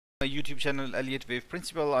My YouTube channel Elliott Wave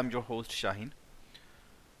Principal. I'm your host Shaheen.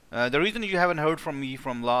 The reason you haven't heard from me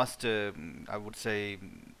from last I would say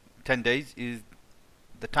 10 days is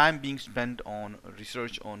the time being spent on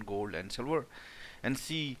research on gold and silver, and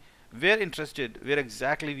see where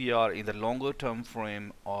exactly we are in the longer term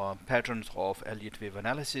frame or patterns of Elliott wave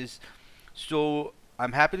analysis. So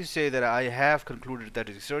I'm happy to say that I have concluded that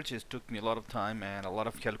research has took me a lot of time and a lot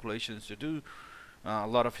of calculations to do, a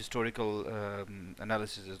lot of historical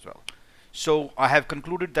analysis as well. So I have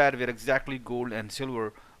concluded that where exactly gold and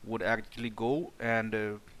silver would actually go, and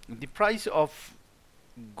the price of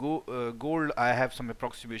gold, I have some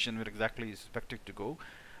approximation where exactly is expected to go.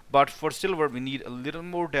 But for silver, we need a little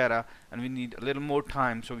more data and we need a little more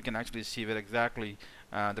time so we can actually see where exactly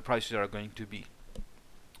the prices are going to be.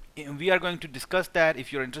 And we are going to discuss that.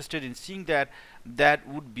 If you're interested in seeing that, that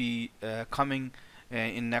would be coming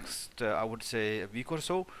in next I would say a week or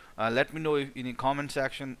so. Let me know if in the comment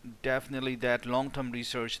section. Definitely that long-term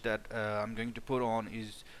research that I'm going to put on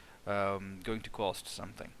is going to cost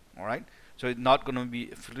something. Alright, so it's not going to be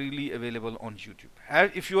freely available on YouTube.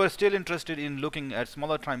 If you are still interested in looking at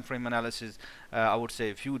smaller time frame analysis, I would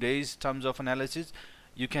say a few days terms of analysis,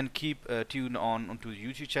 you can keep tuned on onto the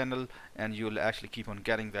YouTube channel and you'll actually keep on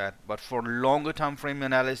getting that. But for longer time frame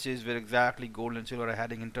analysis where exactly gold and silver are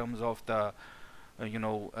heading in terms of the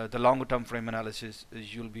the longer term frame analysis,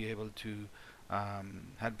 you'll be able to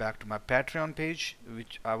head back to my Patreon page,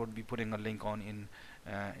 which I would be putting a link on in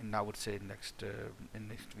I would say next in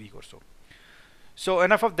next week or so. So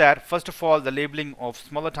enough of that. First of all, the labeling of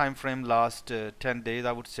smaller time frame last 10 days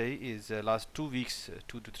I would say is last 2 weeks,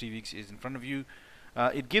 2 to 3 weeks is in front of you.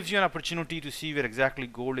 It gives you an opportunity to see where exactly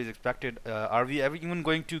gold is expected. Are we ever even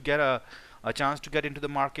going to get a chance to get into the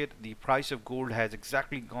market? The price of gold has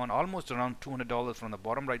exactly gone almost around $200 from the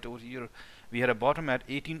bottom right over here. We had a bottom at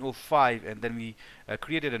 1805 and then we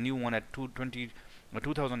created a new one at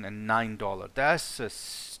 $2009. That's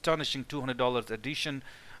astonishing $200 addition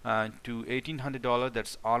to $1800.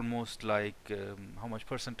 That's almost like how much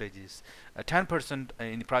percentage is 10%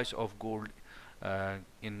 in the price of gold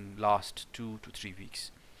in last 2 to 3 weeks.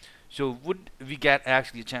 So would we get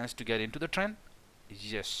actually a chance to get into the trend?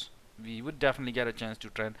 Yes, we would definitely get a chance to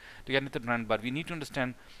get into the trend, but we need to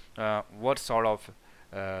understand what sort of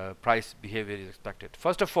price behavior is expected.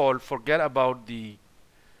 First of all, forget about the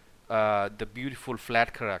beautiful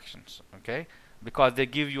flat corrections, okay? Because they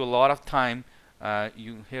give you a lot of time.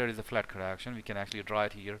 Here is a flat correction. We can actually draw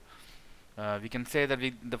it here. We can say that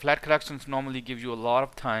the flat corrections normally give you a lot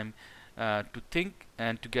of time to think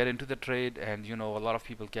and to get into the trade, and a lot of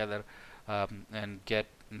people gather and get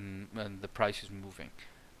and the price is moving.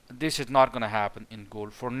 This is not going to happen in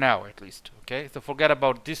gold for now, at least. Okay, so forget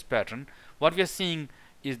about this pattern. What we are seeing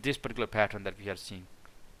is this particular pattern that we are seeing: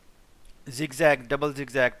 zigzag, double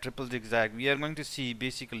zigzag, triple zigzag. We are going to see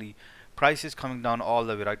basically prices coming down all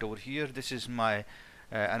the way right over here. This is my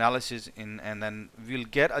analysis and then we'll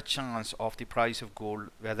get a chance of the price of gold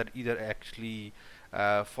whether either actually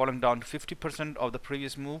falling down to 50% of the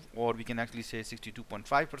previous move, or we can actually say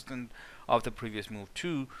 62.5% of the previous move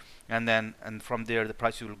too, and from there the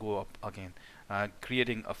price will go up again,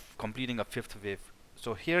 completing a fifth wave.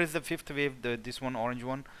 So here is the fifth wave, this one orange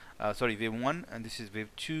one, sorry, wave 1, and this is wave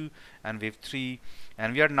 2 and wave 3,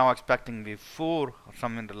 and we are now expecting wave 4 or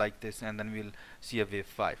something like this, and then we'll see a wave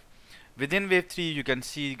 5. Within wave 3 you can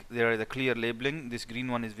see there is a clear labeling. This green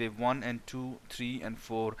one is wave 1 and 2, 3 and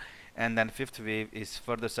 4, and then fifth wave is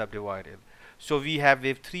further subdivided. So we have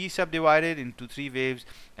wave 3 subdivided into 3 waves,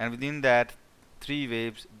 and within that 3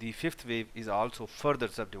 waves the fifth wave is also further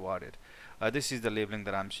subdivided. This is the labeling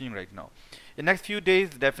that I'm seeing right now. In next few days,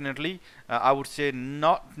 definitely I would say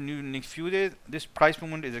not next few days, this price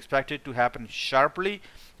movement is expected to happen sharply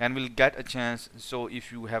and will get a chance. So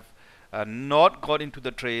if you have not got into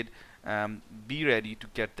the trade, be ready to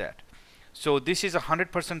get that. So this is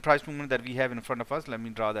 100% price movement that we have in front of us. Let me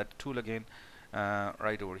draw that tool again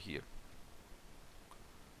right over here.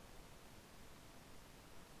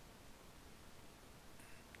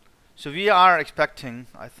 So we are expecting,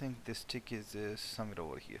 I think this tick is somewhere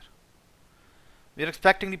over here. We are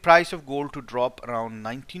expecting the price of gold to drop around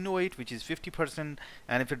 1908, which is 50%,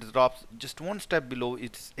 and if it drops just one step below,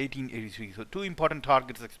 it's 1883. So two important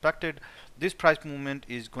targets expected. This price movement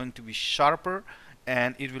is going to be sharper,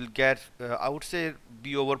 and it will get I would say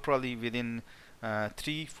be over probably within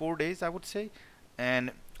 3-4 days, I would say.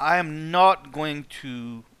 And I am not going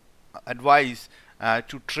to advise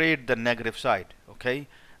to trade the negative side, okay?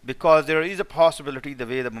 Because there is a possibility, the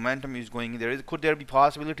way the momentum is going, could there be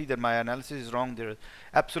possibility that my analysis is wrong? There is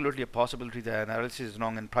absolutely a possibility that analysis is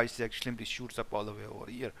wrong and price actually simply shoots up all the way over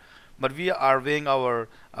here. but we are weighing our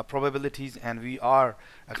probabilities, and we are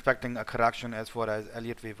expecting a correction as far as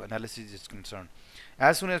Elliott wave analysis is concerned.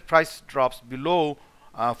 As soon as price drops below,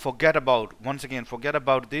 forget about, once again, forget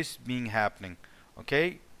about this being happening.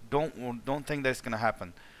 Okay, don't think that's gonna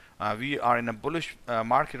happen. We are in a bullish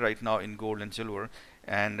market right now in gold and silver,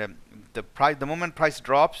 and the moment price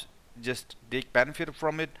drops, just take benefit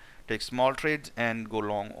from it, take small trades, and go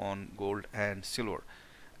long on gold and silver.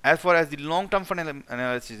 As far as the long-term fund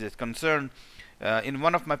analysis is concerned, in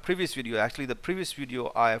one of my previous videos, actually the previous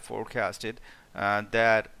video, I forecasted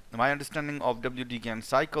that my understanding of WD and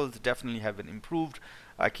cycles definitely have been improved.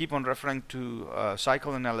 I keep on referring to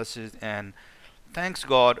cycle analysis, and thanks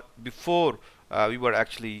God, before we were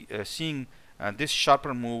actually seeing this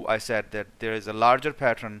sharper move, I said that there is a larger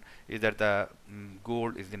pattern, is that the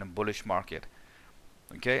gold is in a bullish market.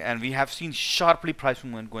 Okay, and we have seen sharply price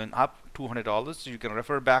movement going up $200. So you can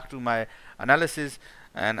refer back to my analysis,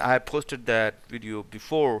 and I posted that video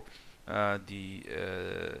before this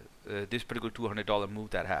particular $200 move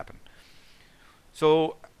that happened.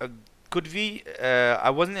 So could we I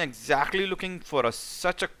wasn't exactly looking for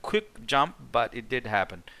such a quick jump, but it did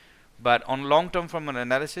happen. But on long-term from an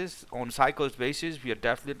analysis, on cycles basis, we are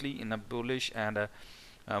definitely in a bullish and a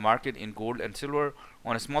market in gold and silver.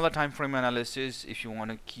 On a smaller time frame analysis, if you want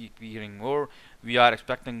to keep hearing more, we are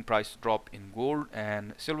expecting price drop in gold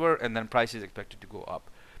and silver, and then price is expected to go up.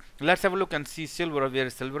 Let's have a look and see silver, where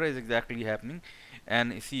silver is exactly happening,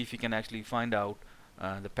 and see if you can actually find out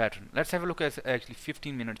the pattern. Let's have a look at actually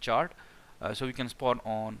 15-minute chart, so we can spot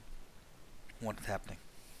on what's happening.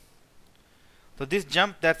 So this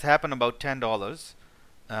jump that's happened about $10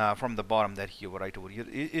 from the bottom, that here right over here,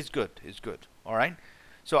 is good. Is good. All right.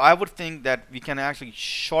 So I would think that we can actually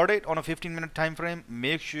short it on a 15-minute time frame.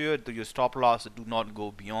 Make sure that your stop loss do not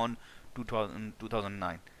go beyond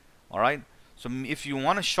 2009. All right. So if you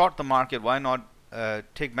want to short the market, why not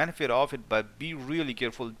take benefit of it, but be really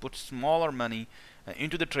careful. Put smaller money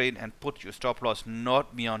into the trade and put your stop loss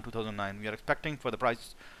not beyond 2009. We are expecting for the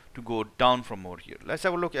price to go down from over here. Let's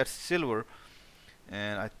have a look at silver.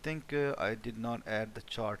 And I think I did not add the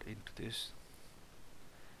chart into this.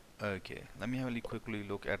 Okay, let me have a quickly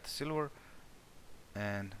look at the silver,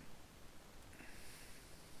 and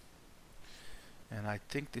I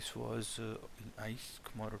think this was nice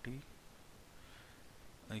commodity.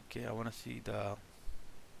 Okay, I want to see the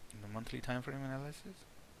monthly time frame analysis.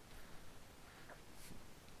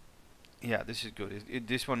 Yeah, this is good.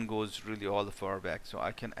 This one goes really all the far back, so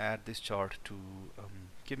I can add this chart to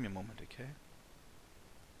give me a moment. Okay,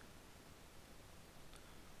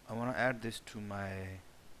 I want to add this to my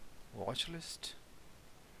watch list.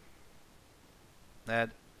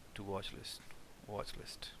 Add to watch list.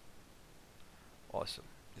 Awesome.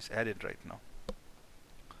 Just add it right now.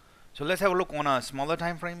 So let's have a look on a smaller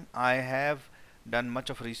time frame. I have done much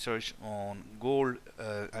of research on gold.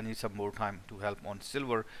 I need some more time to help on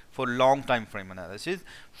silver for long time frame analysis.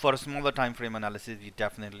 For a smaller time frame analysis, we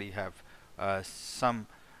definitely have some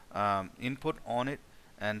input on it,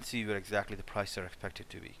 and see where exactly the prices are expected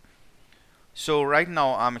to be. So right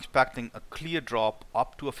now I'm expecting a clear drop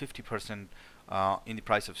up to a 50% in the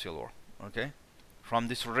price of silver. Okay, from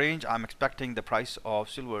this range I'm expecting the price of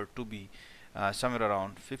silver to be somewhere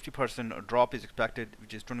around 50% drop is expected,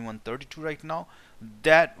 which is 2132 right now.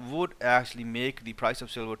 That would actually make the price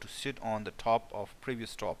of silver to sit on the top of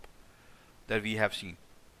previous top that we have seen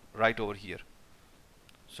right over here.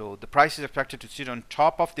 So the price is expected to sit on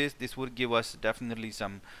top of this. This would give us definitely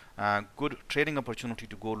some good trading opportunity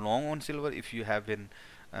to go long on silver. If you have been,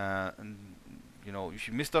 if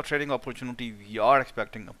you missed the trading opportunity, we are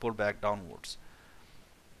expecting a pullback downwards.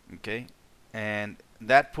 Okay, and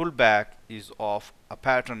that pullback is of a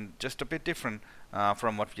pattern just a bit different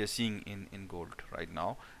from what we are seeing in gold right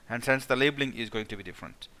now, and since the labeling is going to be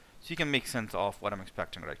different, so you can make sense of what I'm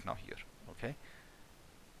expecting right now here. Okay.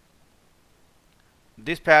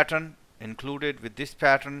 This pattern included with this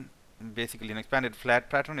pattern, basically an expanded flat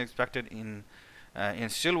pattern expected in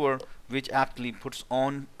silver, which actually puts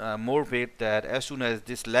on more weight that as soon as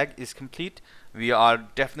this leg is complete, we are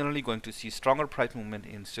definitely going to see stronger price movement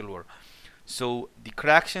in silver. So the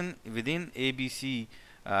correction within ABC,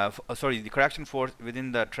 the correction force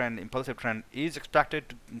within the trend, impulsive trend, is expected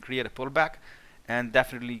to create a pullback, and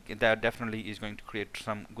that definitely is going to create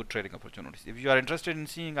some good trading opportunities. If you are interested in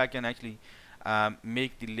seeing, I can actually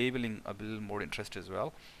make the labeling a little more interest as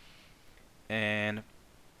well. And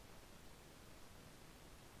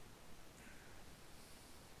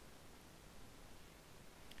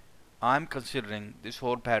I'm considering this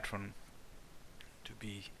whole pattern to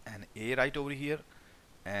be an A right over here,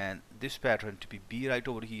 and this pattern to be B right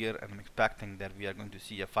over here, and I'm expecting that we are going to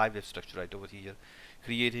see a 5F structure right over here,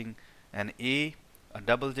 creating an a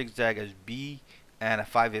double zigzag as B, and a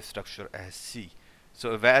 5F structure as C.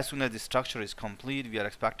 So as soon as the structure is complete, we are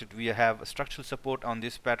expected, we have a structural support on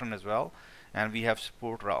this pattern as well, and we have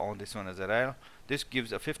support on this one as well. This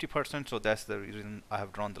gives a 50%, so that's the reason I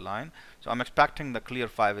have drawn the line. So I'm expecting the clear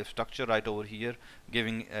 5F structure right over here,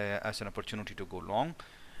 giving us an opportunity to go long.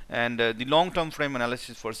 And the long-term frame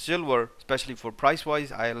analysis for silver, especially for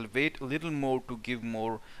price-wise, I'll wait a little more to give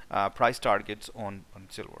more price targets on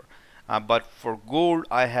silver. But for gold,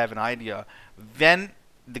 I have an idea when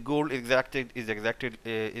the gold is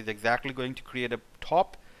exactly going to create a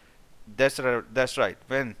top. That's right.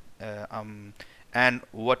 When and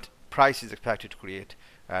what price is expected to create,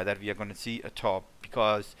 that we are going to see a top,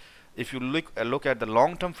 because if you look at the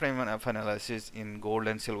long-term frame of analysis in gold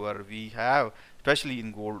and silver, we have, especially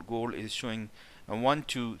in gold is showing a 1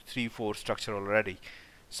 2 3 4 structure already.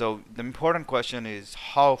 So the important question is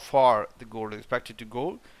how far the gold is expected to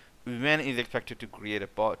go, when is expected to create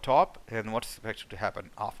a top, and what's expected to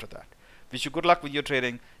happen after that. Wish you good luck with your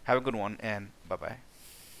trading. Have a good one, and bye bye.